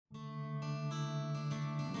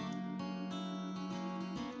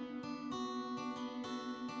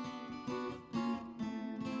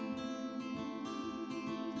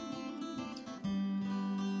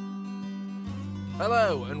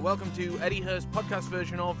Hello, and welcome to Eddie Hurst's podcast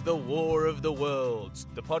version of The War of the Worlds,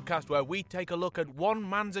 the podcast where we take a look at one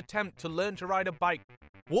man's attempt to learn to ride a bike,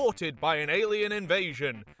 thwarted by an alien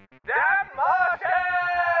invasion. Damn Martians!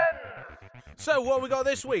 So, what we got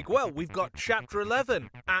this week? Well, we've got Chapter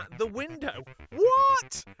 11, At the Window.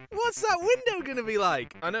 What? What's that window going to be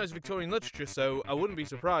like? I know it's Victorian literature, so I wouldn't be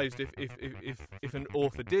surprised if an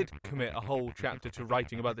author did commit a whole chapter to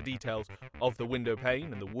writing about the details of the window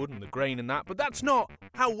pane and the wood and the grain and that, but that's not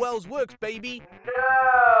how Wells works, baby.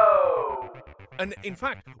 No! And in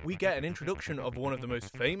fact, we get an introduction of one of the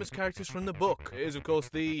most famous characters from the book. It is, of course,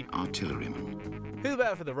 the artilleryman. Who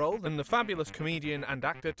better for the role than the fabulous comedian and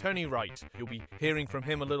actor Tony Wright? You'll be hearing from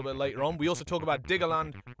him a little bit later on. We also talk about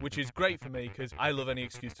Diggerland, which is great for me because I love any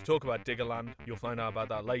excuse to talk about Diggerland. You'll find out about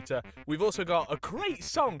that later. We've also got a great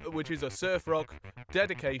song, which is a surf rock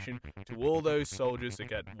dedication to all those soldiers that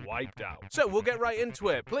get wiped out. So we'll get right into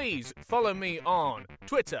it. Please follow me on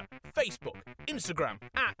Twitter, Facebook, Instagram,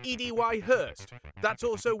 at EDYHurst. That's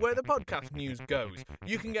also where the podcast news goes.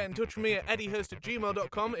 You can get in touch with me at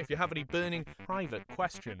eddiehurst@gmail.com if you have any burning private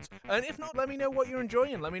questions. And if not, let me know what you're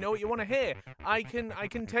enjoying. Let me know what you want to hear. I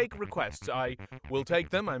can take requests. I will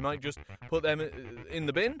take them. I might just put them in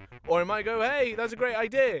the bin, or I might go, hey, that's a great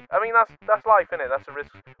idea. I mean, that's life, isn't it? That's a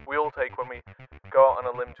risk we all take when we go out on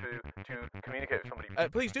a limb to communicate with somebody.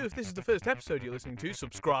 Please do, if this is the first episode you're listening to,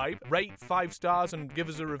 subscribe, rate 5 stars, and give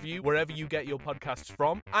us a review wherever you get your podcasts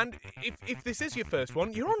from. And if this is your first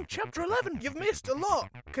one, you're on Chapter 11. You've missed a lot.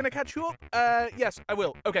 Can I catch you up? Yes, I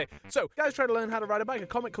will. Okay, so, guys try to learn how to ride a bike. A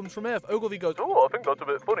comet comes from Earth. Ogilvy goes, oh, I think that's a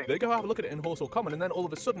bit funny. They go have a look at it in Horsell Common, and then all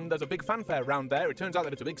of a sudden, there's a big fanfare round there. It turns out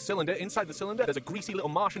that it's a big cylinder. Inside the cylinder, there's a greasy little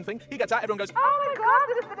Martian thing. He gets out, everyone goes, oh my god,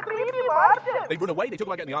 this is the creepy Martian. They run away. They talk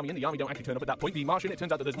about getting the army in. The army don't actually turn up at that point. The Martian, it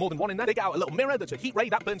turns out that there's more than one in there. They get out a little mirror that's a heat ray.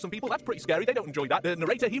 That burns some people. That's pretty scary. They don't enjoy that. The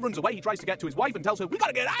narrator, he runs away. He tries to get to his wife and tells her, we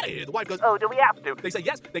gotta get out of here. The wife goes, oh, do we have to? They say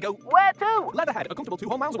yes. They go, where to? Leatherhead, a comfortable 2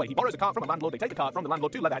 whole miles away. He borrows a cart from a landlord. They take the cart from the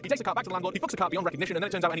landlord to Leatherhead. He takes the cart back to the landlord. He books the cart beyond recognition, and then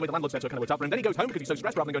it turns out anyway the landlord said so it kind of worked out for him. Then he goes home because he's so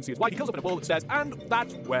stressed rather than going to see his wife. He curls up in a ball at the stairs, and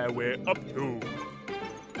that's where we're up to.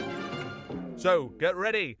 So, get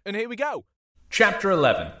ready, and here we go. Chapter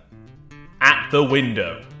 11. At the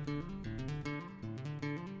Window.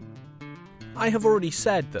 I have already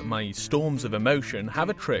said that my storms of emotion have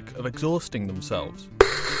a trick of exhausting themselves.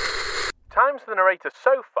 Times the narrator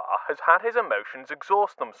so far has had his emotions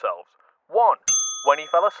exhaust themselves. 1. When he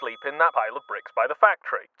fell asleep in that pile of bricks by the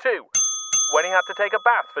factory. 2. When he had to take a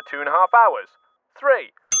bath for 2.5 hours.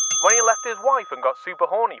 3. When he left his wife and got super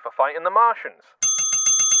horny for fighting the Martians.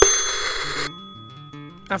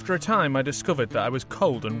 After a time, I discovered that I was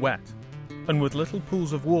cold and wet, and with little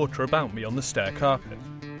pools of water about me on the stair carpet.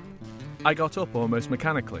 I got up almost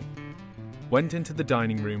mechanically, went into the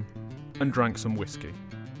dining room, and drank some whiskey.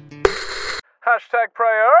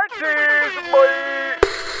 #priorities, boy!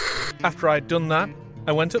 After I'd done that,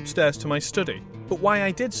 I went upstairs to my study, but why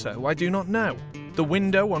I did so, I do not know. The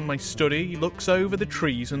window on my study looks over the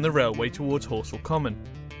trees and the railway towards Horsell Common.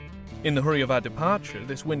 In the hurry of our departure,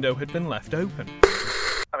 this window had been left open.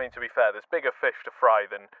 I mean, to be fair, there's bigger fish to fry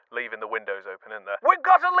than leaving the windows open, isn't there? We've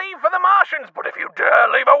got to leave for the Martians, but if you dare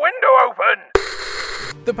leave a window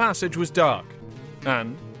open! The passage was dark,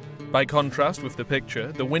 and, by contrast with the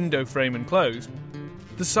picture, the window frame enclosed,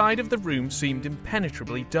 the side of the room seemed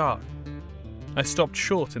impenetrably dark. I stopped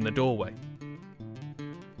short in the doorway.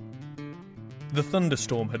 The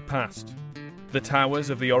thunderstorm had passed. The towers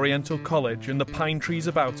of the Oriental College and the pine trees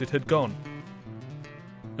about it had gone.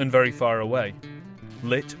 And very far away,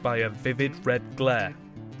 lit by a vivid red glare,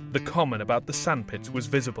 the common about the sandpits was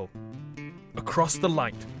visible. Across the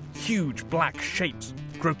light, huge black shapes,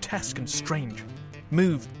 grotesque and strange,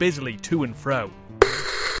 moved busily to and fro.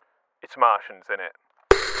 It's Martians, innit?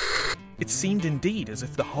 It seemed indeed as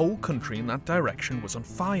if the whole country in that direction was on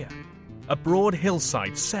fire. A broad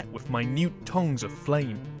hillside set with minute tongues of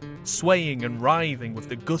flame, swaying and writhing with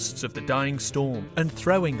the gusts of the dying storm, and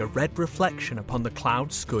throwing a red reflection upon the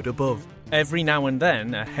cloud scud above. Every now and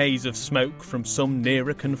then, a haze of smoke from some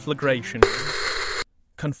nearer conflagration.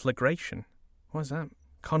 Conflagration? What is that?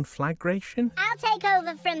 Conflagration? I'll take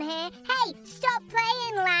over from here. Hey, stop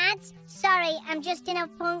playing, lads. Sorry, I'm just in a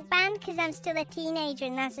punk band because I'm still a teenager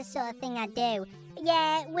and that's the sort of thing I do.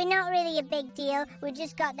 Yeah, we're not really a big deal. We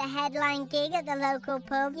just got the headline gig at the local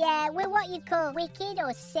pub. Yeah, we're what you call wicked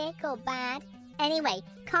or sick or bad. Anyway,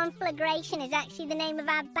 Conflagration is actually the name of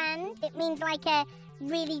our band. It means like a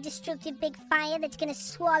really destructive big fire that's gonna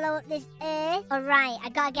swallow up this earth. Alright, I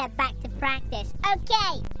gotta get back to practice.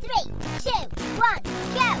 Okay, 3, 2, 1,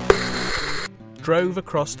 go! Drove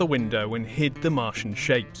across the window and hid the Martian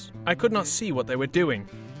shapes. I could not see what they were doing,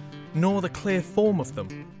 nor the clear form of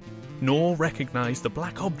them, nor recognise the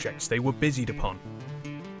black objects they were busied upon.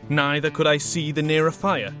 Neither could I see the nearer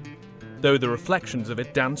fire, though the reflections of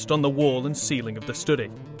it danced on the wall and ceiling of the study.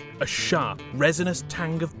 A sharp, resinous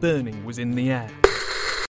tang of burning was in the air.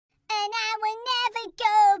 And I will never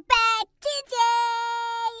go back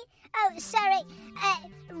today. Oh, sorry.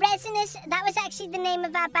 Resinous, that was actually the name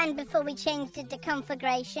of our band before we changed it to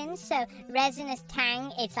Conflagrations. So, Resinous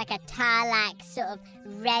Tang, it's like a tar-like sort of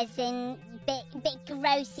resin, bit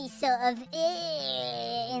grossy sort of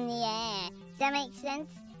in the air. Does that make sense?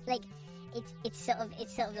 Like, it's sort of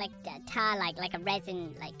like tar-like, like a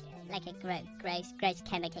resin, like a gross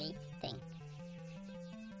chemical thing.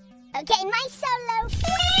 Okay, my solo.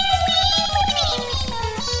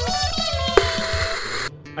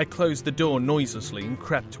 I closed the door noiselessly and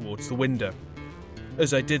crept towards the window.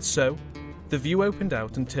 As I did so, the view opened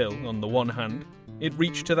out until, on the one hand, it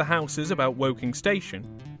reached to the houses about Woking Station,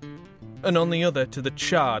 and on the other to the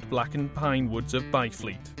charred blackened pine woods of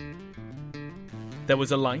Byfleet. There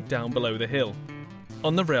was a light down below the hill,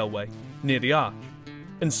 on the railway, near the arch,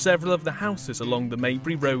 and several of the houses along the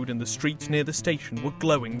Maybury Road and the streets near the station were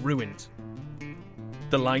glowing ruins.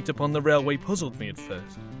 The light upon the railway puzzled me at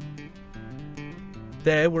first.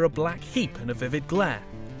 There were a black heap and a vivid glare,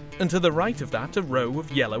 and to the right of that a row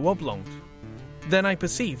of yellow oblongs. Then I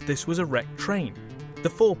perceived this was a wrecked train, the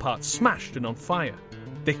foreparts smashed and on fire,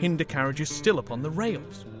 the hinder carriages still upon the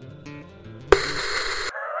rails.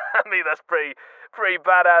 I mean, that's pretty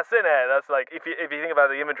badass, isn't it? That's like, if you think about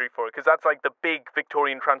the imagery for it, because that's like the big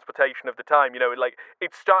Victorian transportation of the time, you know, like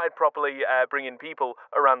it started properly bringing people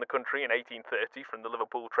around the country in 1830 from the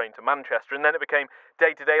Liverpool train to Manchester, and then it became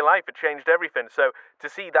day-to-day life. It changed everything. So to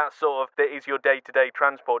see that sort of, that is your day-to-day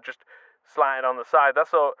transport just slatted on the side,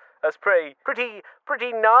 that's pretty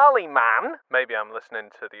gnarly, man. Maybe I'm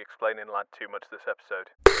listening to the Explaining Lad too much this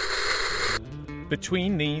episode.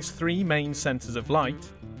 Between these three main centres of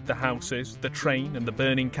light, the houses, the train and the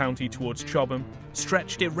burning county towards Chobham,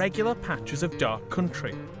 stretched irregular patches of dark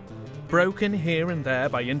country, broken here and there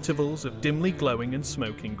by intervals of dimly glowing and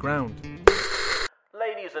smoking ground.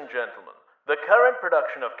 Ladies and gentlemen, the current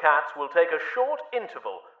production of Cats will take a short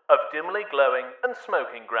interval of dimly glowing and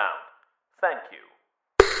smoking ground. Thank you.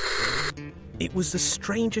 It was the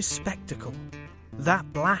strangest spectacle,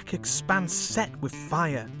 that black expanse set with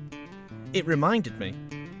fire. It reminded me,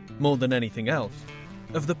 more than anything else,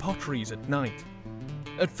 of the potteries at night.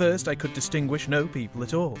 At first I could distinguish no people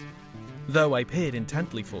at all, though I peered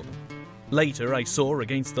intently for them. Later I saw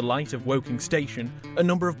against the light of Woking Station a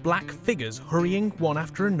number of black figures hurrying one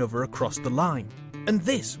after another across the line. And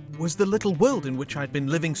this was the little world in which I'd been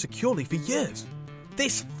living securely for years.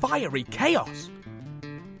 This fiery chaos!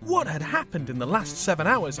 What had happened in the last 7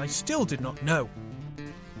 hours I still did not know.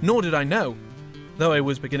 Nor did I know, though I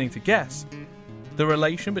was beginning to guess, the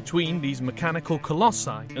relation between these mechanical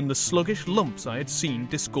colossi and the sluggish lumps I had seen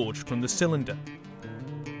disgorged from the cylinder.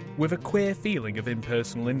 With a queer feeling of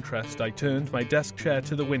impersonal interest, I turned my desk chair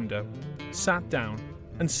to the window, sat down,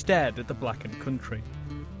 and stared at the blackened country,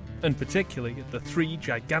 and particularly at the three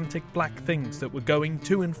gigantic black things that were going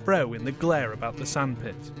to and fro in the glare about the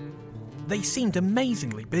sandpit. They seemed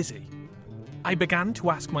amazingly busy. I began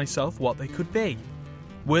to ask myself what they could be.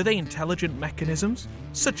 Were they intelligent mechanisms?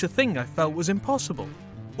 Such a thing I felt was impossible.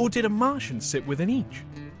 Or did a Martian sit within each,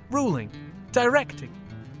 ruling, directing,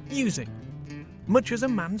 using, much as a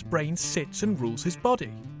man's brain sits and rules his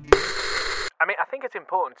body? I mean, I think it's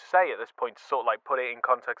important to say at this point to sort of like put it in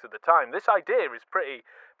context of the time. This idea is pretty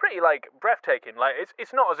like breathtaking. Like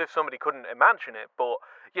it's not as if somebody couldn't imagine it, but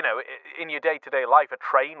you know, in your day-to-day life, a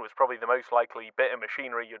train was probably the most likely bit of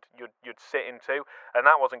machinery you'd sit into, and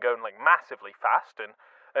that wasn't going like massively fast,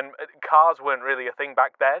 and cars weren't really a thing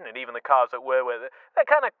back then, and even the cars that were they're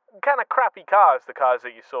kind of crappy cars, the cars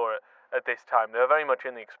that you saw at this time. They were very much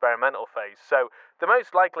in the experimental phase. So the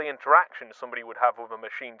most likely interaction somebody would have with a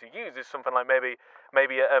machine to use is something like maybe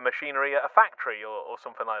a machinery at a factory or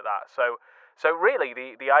something like that. So really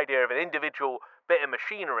the idea of an individual bit of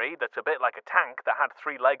machinery that's a bit like a tank that had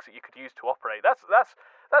three legs that you could use to operate, that's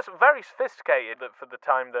very sophisticated for the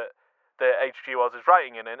time that H.G. Wells is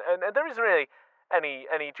writing in, and there isn't really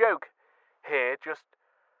any joke here. Just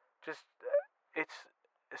it's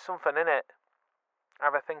something in it.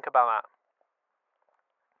 Have a think about that.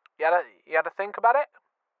 You had to think about it?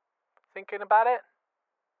 Thinking about it?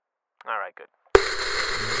 Alright, good.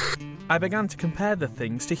 I began to compare the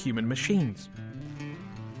things to human machines.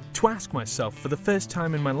 To ask myself for the first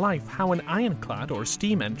time in my life how an ironclad or a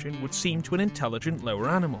steam engine would seem to an intelligent lower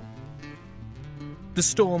animal. The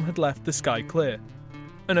storm had left the sky clear,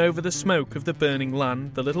 and over the smoke of the burning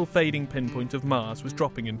land, the little fading pinpoint of Mars was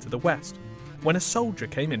dropping into the west, when a soldier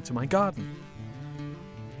came into my garden.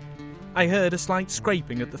 I heard a slight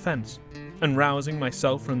scraping at the fence, and rousing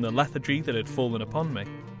myself from the lethargy that had fallen upon me,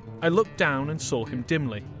 I looked down and saw him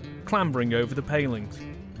dimly, clambering over the palings.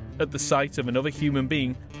 At the sight of another human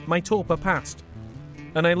being, my torpor passed,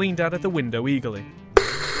 and I leaned out of the window eagerly.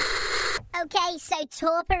 Okay, so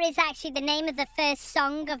Torpor is actually the name of the first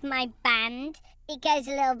song of my band. It goes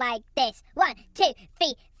a little like this. 1, 2,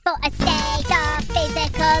 3, 4. A state of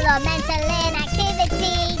physical or mental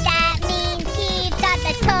inactivity. That means you've got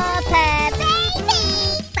the torpor, baby!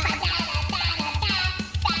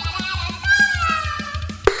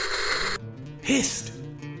 Hist!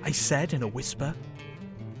 I said in a whisper.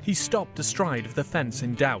 He stopped astride of the fence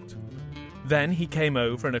in doubt. Then he came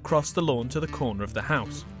over and across the lawn to the corner of the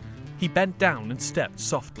house. He bent down and stepped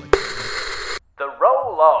softly. The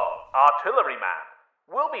role of Artilleryman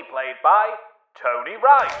will be played by Tony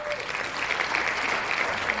Wright.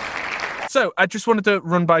 So, I just wanted to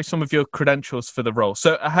run by some of your credentials for the role.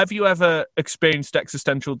 So, have you ever experienced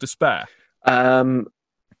existential despair?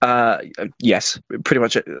 Yes, pretty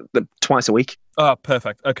much twice a week. Oh,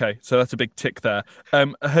 perfect. Okay, so that's a big tick there.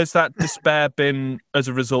 Has that despair been as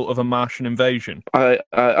a result of a Martian invasion? I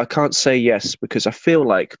can't say yes because I feel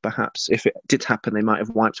like perhaps if it did happen, they might have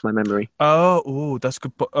wiped my memory. Oh, that's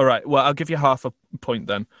good. All right, well, I'll give you half a point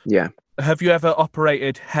then. Yeah. Have you ever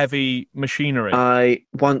operated heavy machinery? I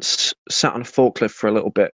once sat on a forklift for a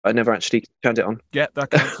little bit. I never actually turned it on. Yeah, that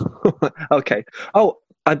counts. Okay. Oh,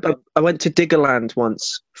 I went to Diggerland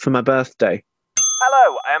once for my birthday.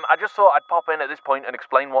 Hello, I just thought I'd pop in at this point and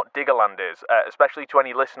explain what Diggerland is, especially to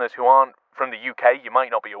any listeners who aren't from the UK. You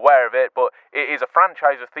might not be aware of it, but it is a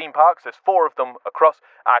franchise of theme parks. There's 4 of them across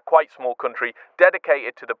our quite small country,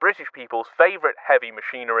 dedicated to the British people's favourite heavy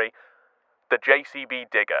machinery, the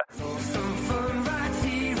JCB Digger.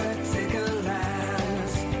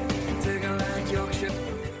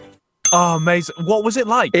 Oh, amazing. What was it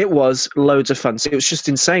like? It was loads of fun. So it was just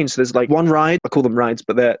insane. So there's like one ride. I call them rides,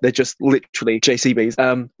 but they're just literally JCBs.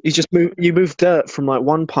 You move dirt from like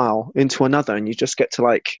one pile into another, and you just get to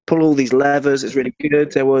like pull all these levers. It's really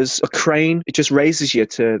good. There was a crane. It just raises you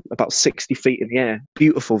to about 60 feet in the air.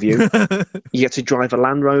 Beautiful view. You get to drive a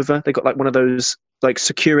Land Rover. They got like one of those like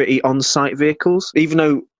security on-site vehicles. Even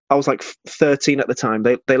though I was like 13 at the time.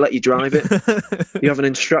 They let you drive it. You have an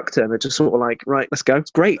instructor, and they're just sort of like, right, let's go.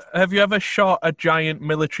 It's great. Have you ever shot a giant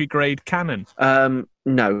military-grade cannon?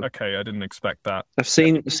 No. Okay, I didn't expect that. I've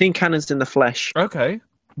seen cannons in the flesh. Okay.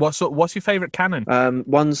 What's your favourite cannon?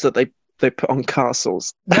 Ones that they put on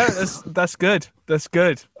castles. No, that's good. That's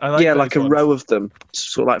good. I like yeah, those like a ones. row of them,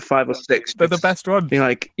 sort of like 5 or 6. They're the best ones.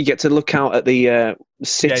 You get to look out at the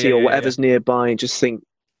city or whatever's nearby and just think,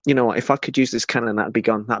 you know what, if I could use this cannon, that'd be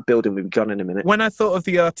gone. That building would be gone in a minute. When I thought of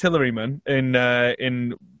the artilleryman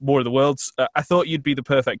in War of the Worlds, I thought you'd be the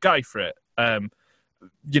perfect guy for it.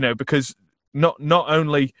 Because not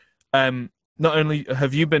only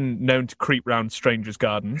have you been known to creep round strangers'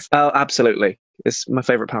 gardens. Oh, absolutely. It's my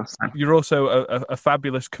favourite pastime. You're also a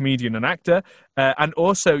fabulous comedian and actor, and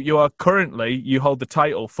also you hold the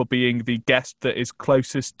title for being the guest that is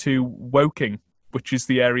closest to Woking, which is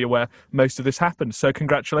the area where most of this happened. So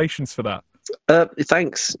congratulations for that.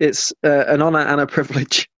 Thanks. It's an honour and a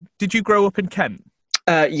privilege. Did you grow up in Kent?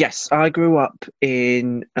 Yes, I grew up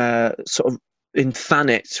in sort of in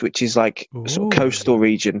Thanet, which is like a sort of coastal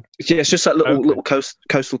region. Yeah, it's just like little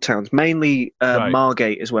coastal towns. Mainly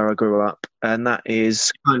Margate is where I grew up, and that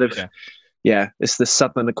is kind of it's the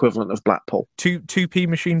southern equivalent of Blackpool. 2p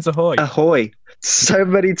machines ahoy! Ahoy! So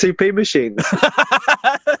many 2p machines.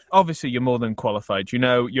 Obviously, you're more than qualified. You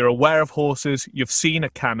know, you're aware of horses. You've seen a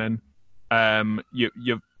cannon. You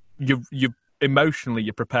emotionally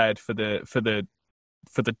you're prepared for the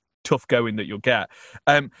tough going that you'll get.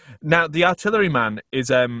 Now, the Artilleryman is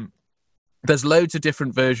there's loads of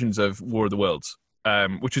different versions of War of the Worlds,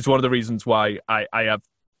 which is one of the reasons why I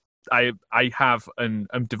have and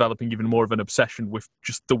I'm developing even more of an obsession with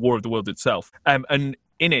just the War of the World itself. And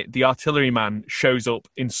in it, the Artilleryman shows up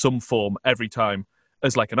in some form every time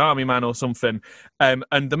as like an army man or something.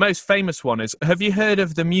 And the most famous one is, have you heard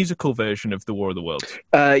of the musical version of the War of the Worlds?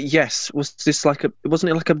 Yes. Wasn't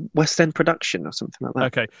it like a West End production or something like that?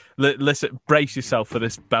 Okay. Listen, brace yourself for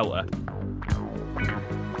this belter.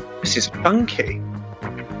 This is funky.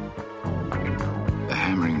 The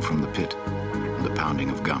hammering from the pit and the pounding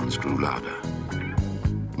of guns grew louder.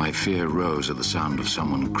 My fear rose at the sound of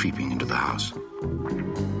someone creeping into the house.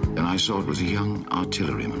 Then I saw it was a young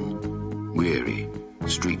artilleryman, weary,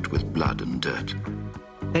 streaked with blood and dirt.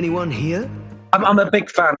 Anyone here? I'm a big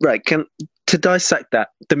fan. Right, to dissect that,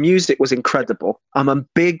 the music was incredible. I'm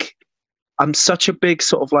such a big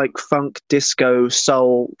sort of like funk, disco,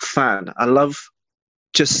 soul fan. I love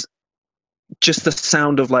just the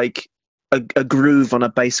sound of like a groove on a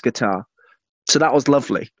bass guitar. So that was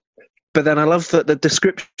lovely. But then I love that the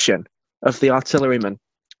description of the artilleryman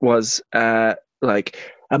was like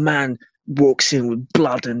a man walks in with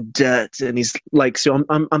blood and dirt, and he's like, so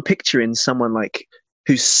I'm picturing someone like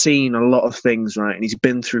who's seen a lot of things, right? And he's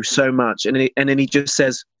been through so much, and then he just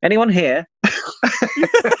says, "Anyone here?"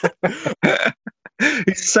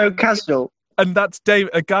 He's so casual. And that's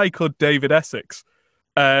a guy called David Essex.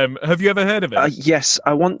 Have you ever heard of him? Yes,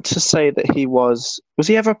 I want to say that he was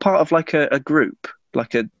he ever part of like a group,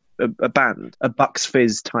 like a band, a Bucks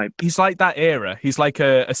Fizz type? He's like that era. He's like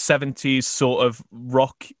a 70s sort of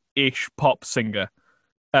rock-ish pop singer.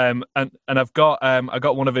 And I've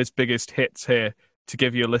got one of his biggest hits here to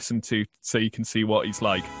give you a listen to so you can see what he's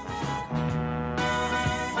like.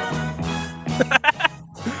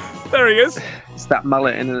 There he is. It's that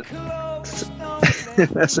mullet in it.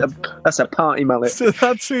 That's a party mullet. So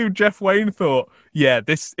that's who Jeff Wayne thought, yeah,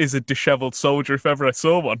 this is a dishevelled soldier if ever I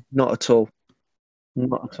saw one. Not at all.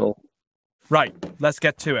 Not at all. Right, let's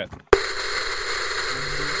get to it.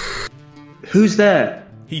 Who's there?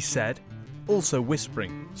 He said, also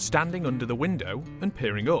whispering, standing under the window and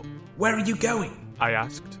peering up. Where are you going? I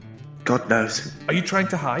asked. God knows. Are you trying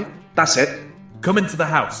to hide? That's it. Come into the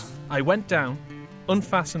house. I went down,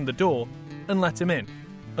 unfastened the door, and let him in.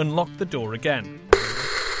 Unlocked the door again.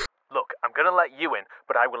 Look, I'm going to let you in,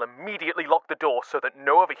 but I will immediately lock the door so that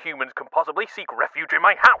no other humans can possibly seek refuge in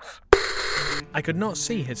my house. I could not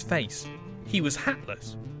see his face. He was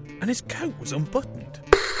hatless, and his coat was unbuttoned.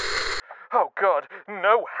 Oh God,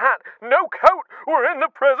 no hat, no coat. We're in the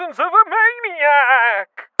presence of a maniac.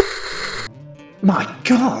 My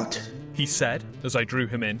God, he said as I drew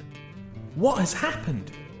him in. What has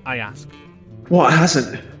happened? I asked. What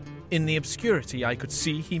hasn't? In the obscurity, I could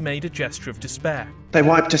see he made a gesture of despair. They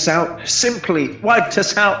wiped us out. Simply wiped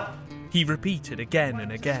us out. He repeated again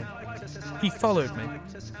and again. He followed me,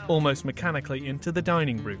 almost mechanically, into the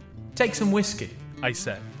dining room. Take some whiskey, I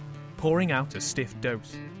said, pouring out a stiff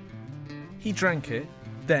dose. He drank it,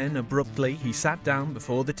 then abruptly he sat down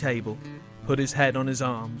before the table, put his head on his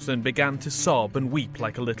arms and began to sob and weep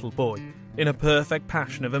like a little boy, in a perfect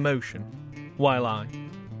passion of emotion, while I,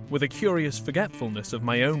 with a curious forgetfulness of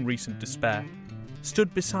my own recent despair,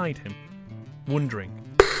 stood beside him, wondering.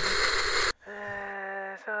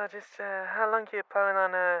 So just, how long are you planning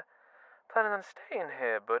on staying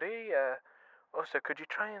here, buddy? Also, could you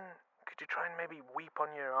try and maybe weep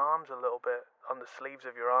on your arms a little bit, on the sleeves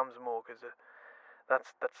of your arms more, because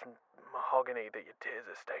that's mahogany that your tears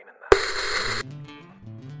are staining that.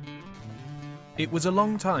 It was a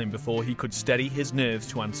long time before he could steady his nerves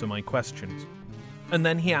to answer my questions, and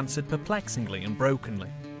then he answered perplexingly and brokenly.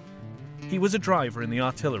 He was a driver in the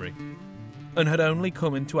artillery, and had only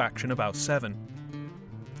come into action about 7.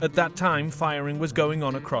 At that time, firing was going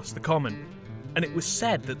on across the common, and it was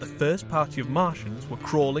said that the first party of Martians were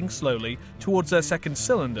crawling slowly towards their second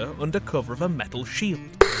cylinder under cover of a metal shield.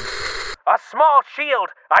 A small shield!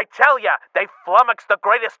 I tell ya, they flummoxed the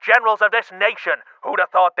greatest generals of this nation. Who'd have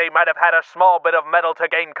thought they might have had a small bit of metal to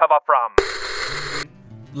gain cover from?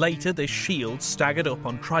 Later, this shield staggered up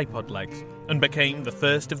on tripod legs and became the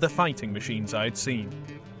first of the fighting machines I had seen.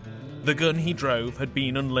 The gun he drove had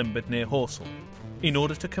been unlimbered near Horsell in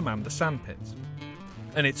order to command the sandpits,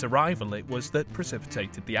 and its arrival it was that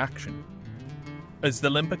precipitated the action. As the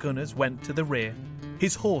limber gunners went to the rear,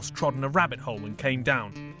 his horse trod in a rabbit hole and came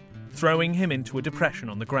down, throwing him into a depression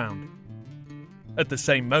on the ground. At the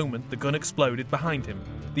same moment, the gun exploded behind him.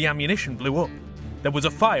 The ammunition blew up. There was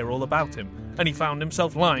a fire all about him, and he found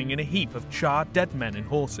himself lying in a heap of charred dead men and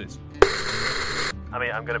horses. I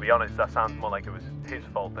mean, I'm going to be honest, that sounds more like it was his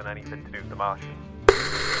fault than anything to do with the Martians.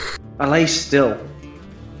 I lay still,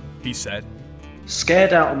 he said,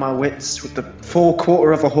 scared out of my wits with the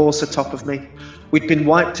 4/4 of a horse atop of me. We'd been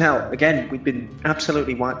wiped out. Again, we'd been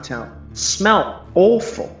absolutely wiped out. Smelt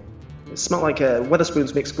awful. It smelled like a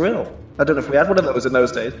Wetherspoon's mixed grill. I don't know if we had one of those in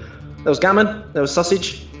those days. There was gammon, there was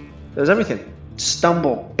sausage, there was everything.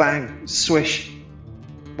 Stumble, bang, swish,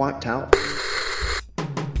 wiped out.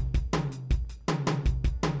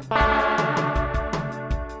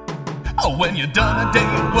 Oh, when you're done a day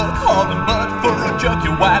at work, hauling mud for a jerk,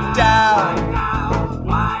 you're wiped out.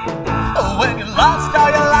 Oh, when you lost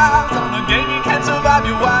all your lives on a game you can't survive,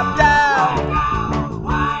 you're wiped out.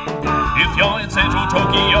 If you're in central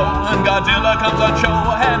Tokyo and Godzilla comes on show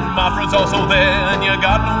and Mothra's also there and you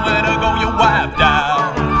got nowhere to go, you're wiped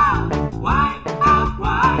out.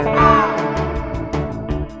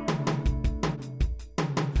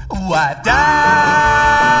 Wiped out,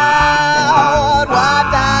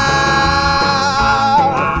 wiped out,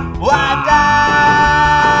 wiped out.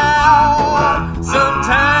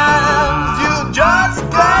 Sometimes you just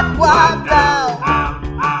get wiped out.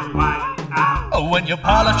 When you're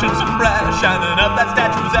polishing some bread, shining up that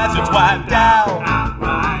statue's ass, it's wiped out.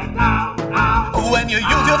 When you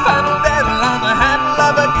use your final devil on the handle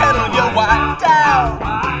of a kettle, you're wiped out.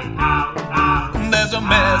 There's a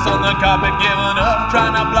mess on the carpet, giving up,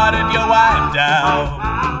 trying to blot it, you're wiped out.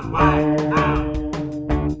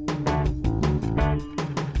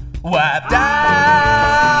 Wiped out,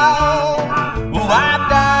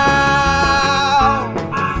 wiped out.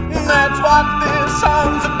 That's what this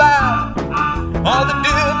song's about. All the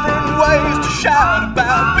different ways to shout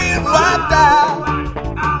about being wiped out.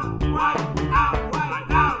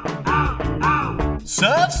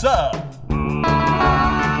 Surf's up.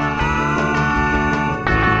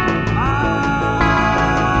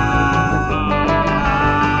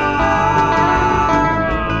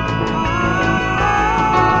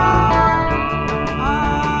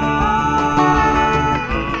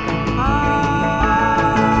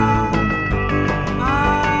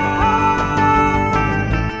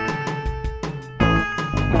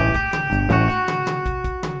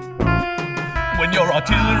 When your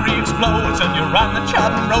artillery explodes and you're on the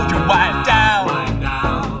chopping road, you're wiped out.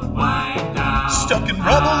 Stuck in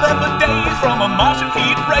rubble there for days from a Martian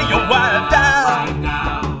heat ray, you're wiped out.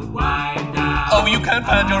 Oh, you can't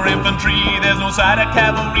find your infantry, there's no sight of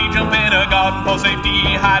cavalry. Jump in a garden for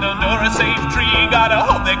safety, hide under a safe tree. Gotta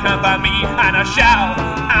hope they can't find me, and I shout,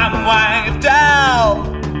 I'm wiped out.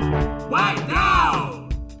 Wiped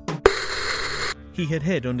out. He had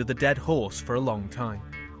hid under the dead horse for a long time,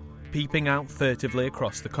 peeping out furtively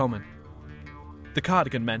across the common. The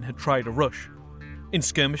Cardigan men had tried a rush, in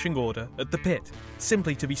skirmishing order, at the pit,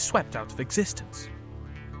 simply to be swept out of existence.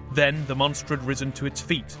 Then the monster had risen to its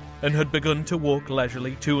feet and had begun to walk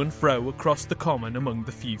leisurely to and fro across the common among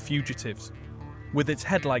the few fugitives, with its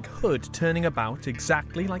head-like hood turning about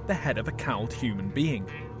exactly like the head of a cowled human being.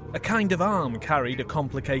 A kind of arm carried a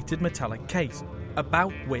complicated metallic case,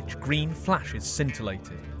 about which green flashes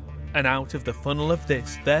scintillated, and out of the funnel of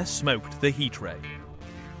this there smoked the heat ray.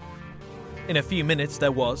 In a few minutes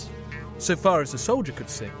there was, so far as the soldier could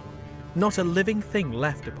see, not a living thing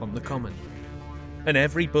left upon the common, and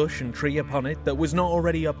every bush and tree upon it that was not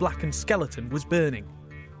already a blackened skeleton was burning.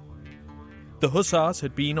 The hussars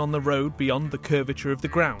had been on the road beyond the curvature of the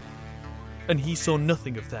ground, and he saw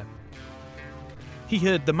nothing of them. He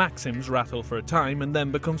heard the Maxims rattle for a time and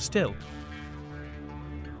then become still.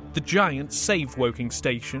 The giant saved Woking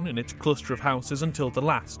Station and its cluster of houses until the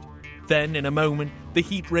last. Then, in a moment, the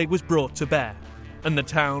heat ray was brought to bear, and the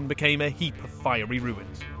town became a heap of fiery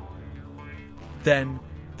ruins. Then,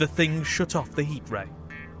 the thing shut off the heat ray,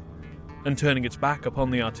 and turning its back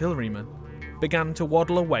upon the artilleryman, began to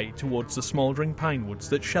waddle away towards the smouldering pine woods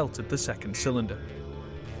that sheltered the second cylinder.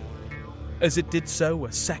 As it did so,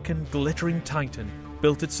 a second glittering titan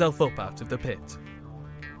built itself up out of the pit.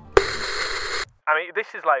 I mean, this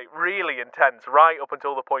is like really intense, right up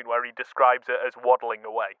until the point where he describes it as waddling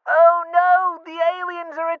away. Oh no, the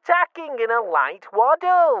aliens are attacking in a light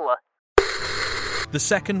waddle. The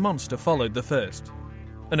second monster followed the first,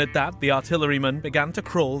 and at that the artilleryman began to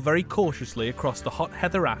crawl very cautiously across the hot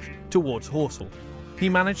heather ash towards Horsell. He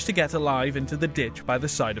managed to get alive into the ditch by the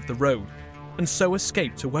side of the road, and so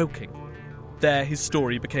escaped to Woking. There his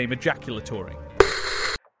story became ejaculatory.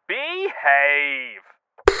 Behave!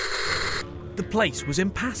 The place was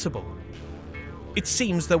impassable. It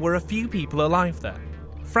seems there were a few people alive there,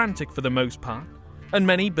 frantic for the most part, and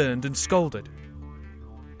many burned and scalded.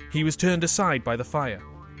 He was turned aside by the fire,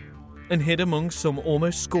 and hid among some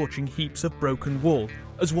almost scorching heaps of broken wall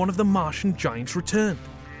as one of the Martian giants returned.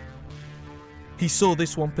 He saw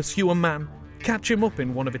this one pursue a man, catch him up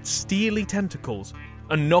in one of its steely tentacles,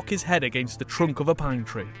 and knock his head against the trunk of a pine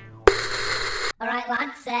tree. All right,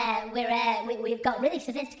 lads, we've got really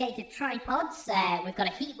sophisticated tripods. We've got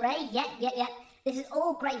a heat ray. Yep. This is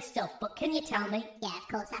all great stuff, but can you tell me? Yeah, of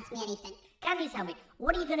course, ask me anything. Can you tell me,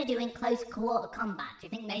 what are you going to do in close quarter combat? Do you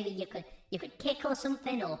think maybe you could kick or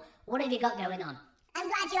something, or what have you got going on? I'm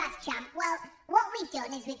glad you asked, champ. Well, what we've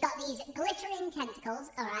done is we've got these glittering tentacles,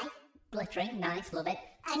 all right? Glittering, nice, love it.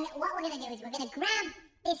 And what we're going to do is we're going to grab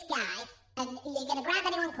this guy, and you're going to grab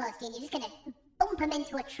anyone close to you, and you're just going to bump him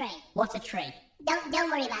into a tree. What's a tree? Don't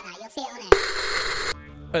worry about that, you'll see it on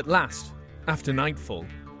air. At last, after nightfall,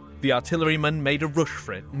 the artilleryman made a rush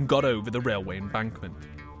for it and got over the railway embankment.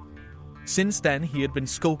 Since then he had been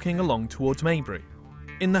skulking along towards Maybury,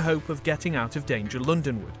 in the hope of getting out of danger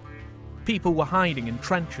Londonward. People were hiding in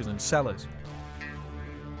trenches and cellars.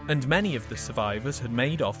 and many of the survivors had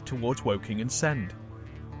made off towards Woking and Send.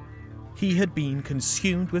 He had been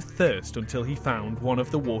consumed with thirst until he found one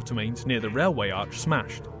of the water mains near the railway arch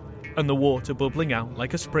smashed, and the water bubbling out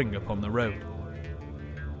like a spring upon the road.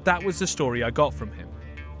 That was the story I got from him,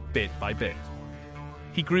 bit by bit.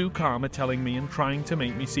 He grew calmer telling me and trying to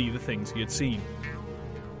make me see the things he had seen.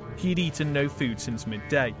 He had eaten no food since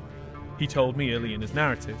midday, he told me early in his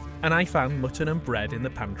narrative, and I found mutton and bread in the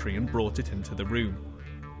pantry and brought it into the room.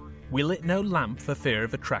 We lit no lamp for fear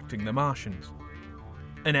of attracting the Martians,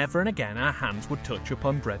 and ever and again our hands would touch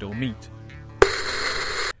upon bread or meat.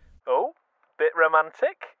 Oh, bit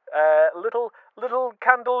romantic. Little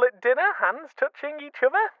candlelit dinner, hands touching each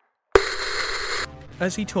other.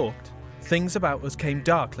 As he talked, things about us came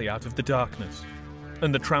darkly out of the darkness,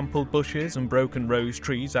 and the trampled bushes and broken rose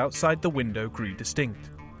trees outside the window grew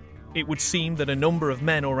distinct. It would seem that a number of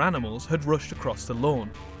men or animals had rushed across the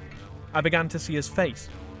lawn. I began to see his face,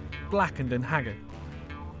 blackened and haggard.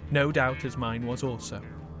 No doubt as mine was also.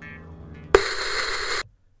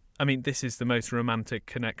 I mean, this is the most romantic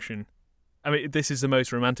connection. This is the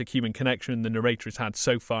most romantic human connection the narrator has had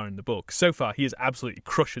so far in the book. So far, he is absolutely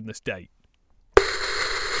crushing this date.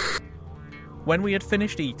 When we had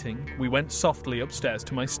finished eating, we went softly upstairs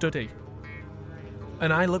to my study,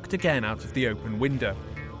 and I looked again out of the open window.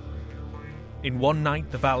 In one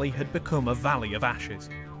night, the valley had become a valley of ashes.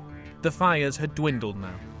 The fires had dwindled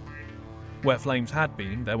now. Where flames had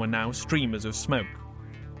been, there were now streamers of smoke.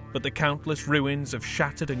 But the countless ruins of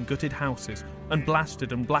shattered and gutted houses and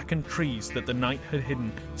blasted and blackened trees that the night had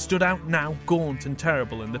hidden stood out now gaunt and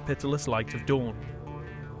terrible in the pitiless light of dawn.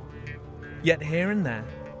 Yet here and there,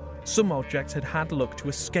 some objects had had luck to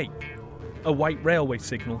escape. A white railway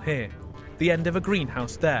signal here, the end of a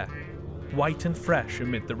greenhouse there, white and fresh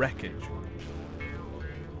amid the wreckage.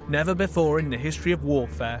 Never before in the history of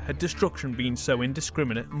warfare had destruction been so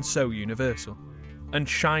indiscriminate and so universal. And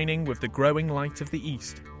shining with the growing light of the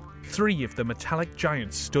east, 3 of the metallic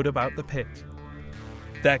giants stood about the pit,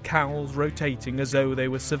 their cowls rotating as though they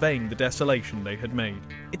were surveying the desolation they had made.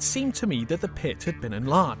 It seemed to me that the pit had been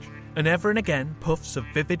enlarged, and ever and again puffs of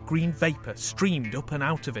vivid green vapour streamed up and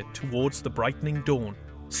out of it towards the brightening dawn,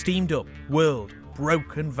 steamed up, whirled,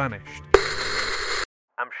 broke and vanished.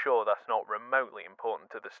 I'm sure that's not remotely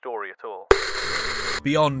important to the story at all.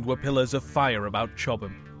 Beyond were pillars of fire about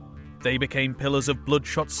Chobham. They became pillars of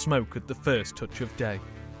bloodshot smoke at the first touch of day.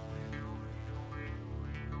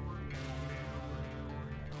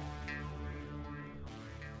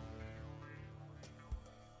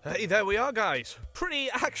 Hey, there we are, guys. Pretty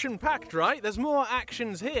action-packed, right? There's more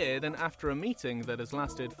actions here than after a meeting that has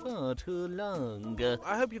lasted far too long.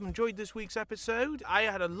 I hope you've enjoyed this week's episode. I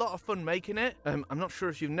had a lot of fun making it. I'm not sure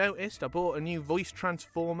if you've noticed, I bought a new voice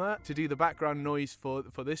transformer to do the background noise for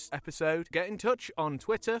this episode. Get in touch on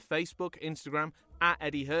Twitter, Facebook, Instagram, at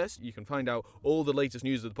Eddie Hurst. You can find out all the latest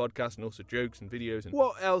news of the podcast and also jokes and videos and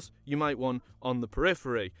what else you might want on the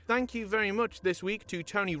periphery. Thank you very much this week to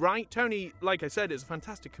Tony Wright. Tony, like I said, is a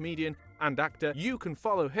fantastic comedian and actor. You can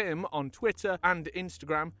follow him on Twitter and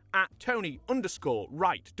Instagram at Tony_Wright,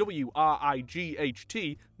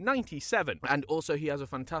 WRIGHT 97. And also he has a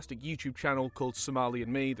fantastic YouTube channel called Somali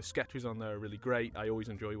and Me. The sketches on there are really great. I always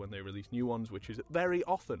enjoy when they release new ones, which is very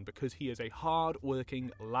often because he is a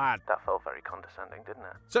hard-working lad. That felt very condescending, didn't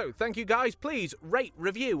it? So, thank you guys. Please rate,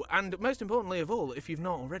 review, and most importantly of all, if you've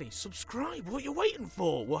not already, subscribe. What are you waiting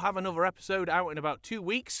for? We'll have another episode out in about 2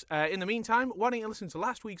 weeks. In the meantime, why don't you listen to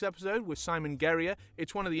last week's episode with Simon Guerrier?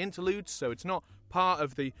 It's one of the interludes, so it's not part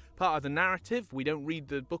of the narrative. We don't read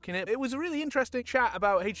the book in it. It was a really interesting chat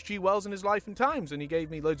about H.G. Wells and his life and times, and he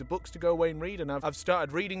gave me loads of books to go away and read, and I've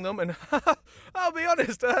started reading them, and I'll be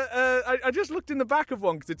honest, I just looked in the back of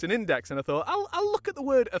one because it's an index, and I thought, I'll look at the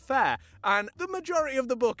word affair, and the majority of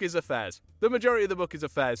the book is affairs. The majority of the book is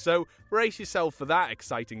affairs, so brace yourself for that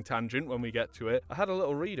exciting tangent when we get to it. I had a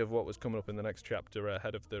little read of what was coming up in the next chapter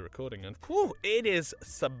ahead of the recording, and whew, it is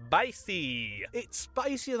spicy. It's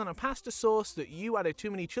spicier than a pasta sauce that you added too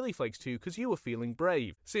many chili flakes to because you were feeling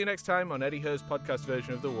brave. See you next time on Eddie Hurst's podcast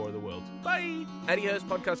version of The War of the Worlds. Bye! Eddie Hurst's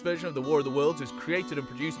podcast version of The War of the Worlds is created and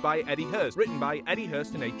produced by Eddie Hurst, written by Eddie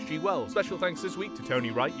Hurst and H.G. Wells. Special thanks this week to Tony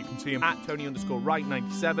Wright. You can see him at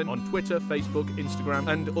Tony_Wright97 on Twitter, Facebook,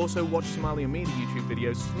 Instagram, and also watch Somali and Me, the YouTube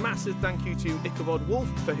videos. Massive thank you to Ichabod Wolf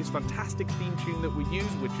for his fantastic theme tune that we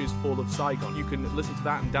use, which is Fall of Saigon. You can listen to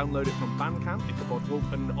that and download it from Bandcamp, Ichabod Wolf,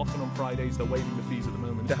 and often on Fridays they're waiving the fees at the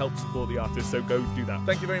moment to help support the artist, so go do that.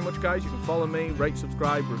 Thank you very much, guys. You can follow me, rate,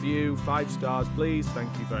 subscribe, review, 5 stars, please. Thank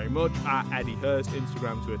you very much. At Eddie Hurst,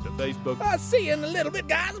 Instagram, Twitter, Facebook. I'll see you in a little bit,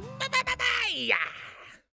 guys. Bye.